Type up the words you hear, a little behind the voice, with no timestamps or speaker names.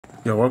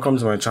Yeah, welcome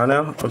to my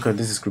channel. Okay,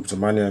 this is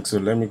Cryptomaniac. So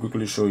let me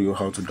quickly show you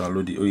how to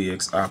download the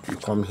OEX app. You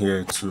come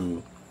here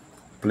to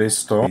Play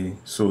Store.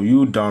 So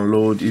you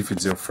download if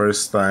it's your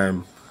first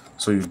time.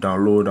 So you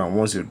download, and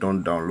once you're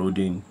done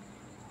downloading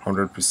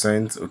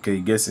 100%, okay,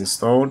 it gets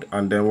installed.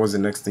 And then what's the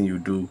next thing you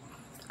do?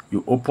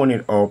 You open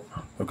it up.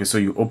 Okay, so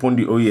you open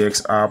the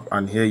OEX app,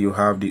 and here you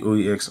have the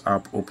OEX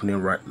app opening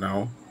right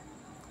now.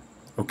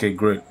 Okay,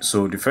 great.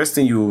 So the first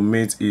thing you will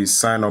make is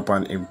sign up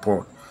and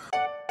import.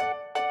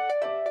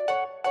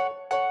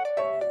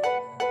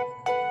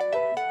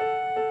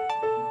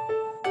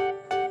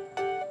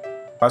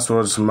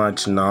 Passwords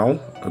match now.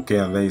 Okay,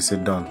 and then you say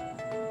done.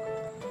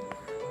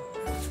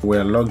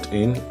 We're logged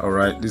in. All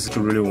right, this is what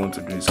you really want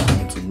to do is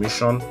come to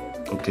mission.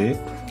 Okay,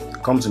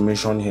 come to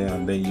mission here,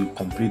 and then you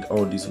complete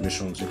all these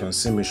missions. You can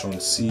see mission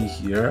C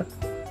here.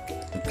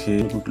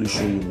 Okay, quickly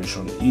show you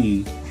mission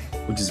E,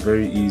 which is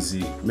very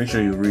easy. Make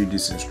sure you read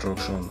this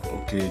instruction.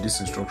 Okay,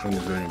 this instruction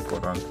is very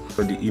important.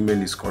 So the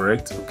email is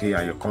correct, okay,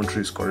 and your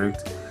country is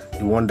correct.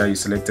 The one that you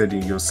selected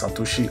in your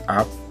Satoshi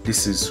app,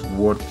 this is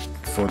what,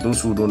 for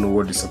those who don't know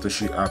what the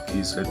Satoshi app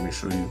is, let me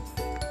show you.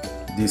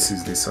 This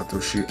is the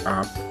Satoshi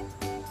app.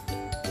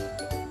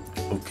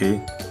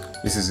 Okay,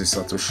 this is the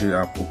Satoshi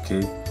app.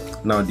 Okay,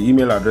 now the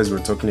email address we're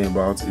talking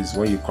about is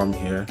when you come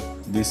here,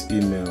 this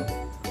email.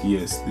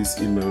 Yes, this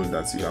email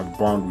that you have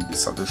bound with the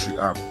Satoshi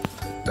app,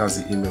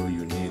 that's the email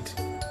you need.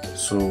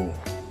 So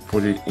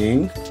put it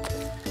in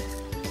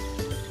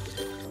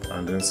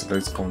and then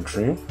select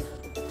country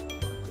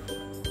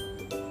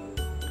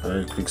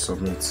and click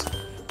submit.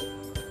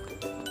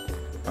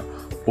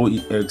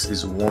 OEX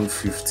is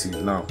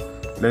 150. Now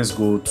let's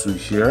go to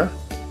here,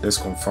 let's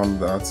confirm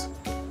that.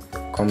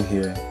 Come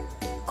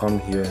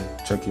here,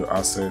 check your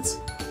assets,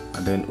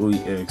 and then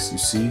OEX, you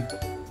see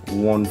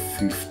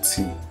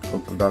 150.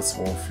 Okay, that's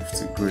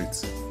 150. Great.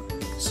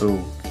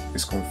 So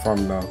it's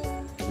confirmed now.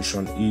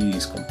 Mission E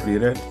is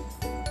completed.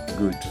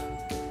 Good.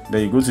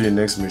 Then you go to the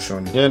next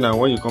mission. Here now,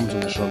 when you come to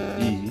mission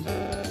E,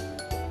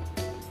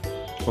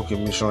 okay,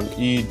 mission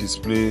E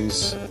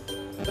displays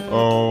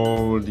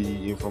all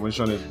the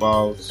information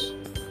about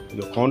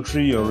your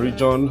country, your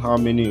region, how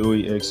many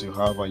OEX you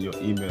have, and your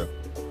email.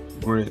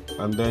 Great.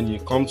 And then you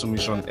come to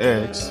mission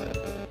X.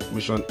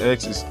 Mission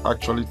X is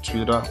actually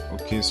Twitter.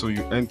 Okay, so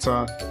you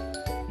enter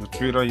your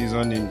Twitter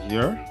username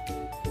here.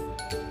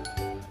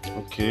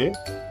 Okay,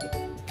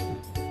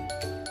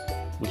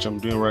 which I'm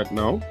doing right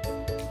now.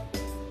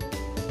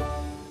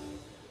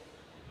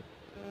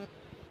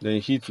 Then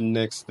you hit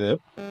next step.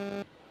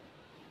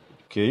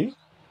 Okay,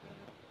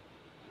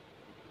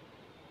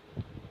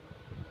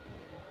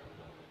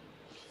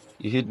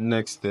 you hit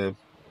next step,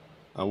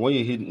 and when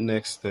you hit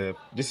next step,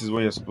 this is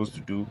what you're supposed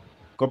to do.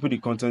 Copy the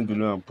content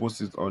below and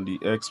post it on the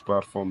X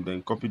platform.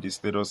 Then copy the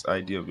status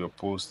ID of your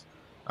post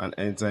and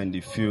enter in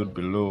the field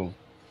below.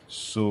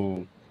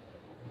 So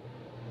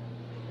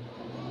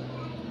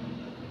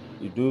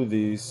you do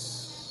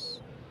this,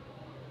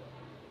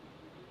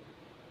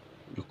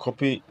 you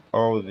copy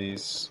all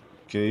this.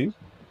 Okay,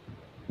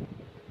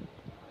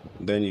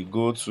 then you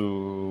go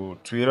to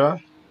Twitter,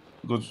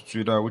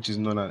 which is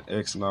known as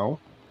X now.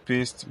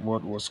 Paste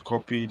what was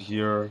copied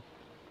here,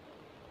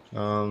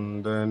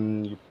 and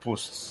then you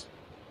post.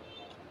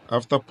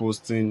 After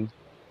posting,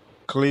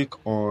 click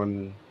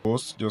on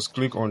post, just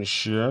click on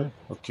share.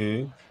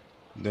 Okay,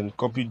 then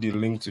copy the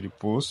link to the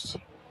post,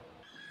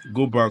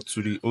 go back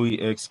to the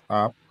OEX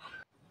app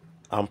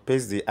and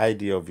paste the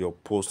ID of your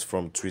post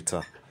from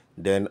Twitter.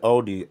 Then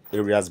all the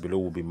areas below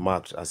will be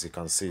marked, as you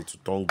can see, to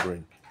turn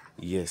green.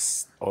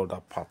 Yes, all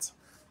that part.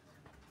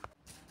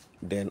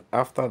 Then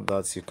after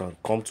that, you can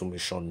come to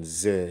mission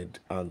Z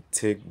and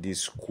take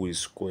these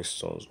quiz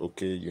questions.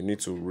 Okay, you need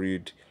to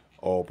read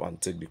up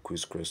and take the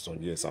quiz question.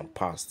 Yes, I'm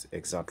passed.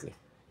 Exactly.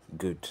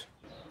 Good.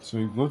 So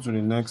you go to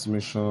the next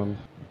mission,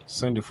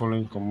 send the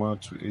following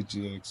command to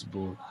AGX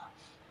board.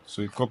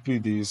 So you copy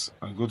this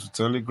and go to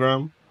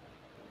Telegram.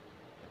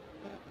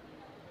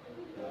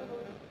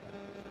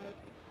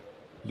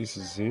 This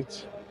is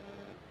it.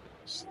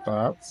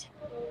 Start.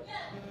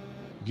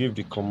 Give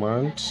the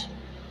command.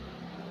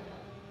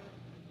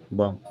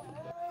 Bam.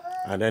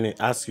 And then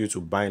it asks you to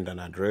bind an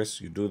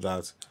address. You do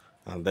that,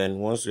 and then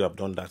once you have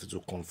done that, it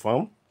will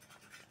confirm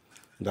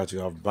that you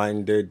have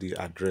binded the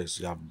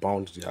address. You have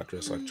bound the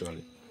address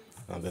actually,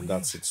 and then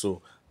that's it.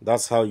 So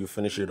that's how you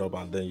finish it up,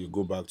 and then you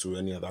go back to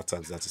any other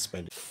task that is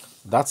pending.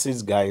 That's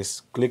it,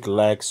 guys. Click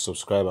like,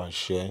 subscribe, and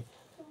share.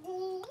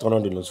 Turn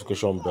on the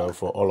notification bell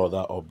for all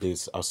other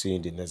updates. I'll see you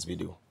in the next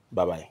video.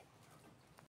 Bye bye.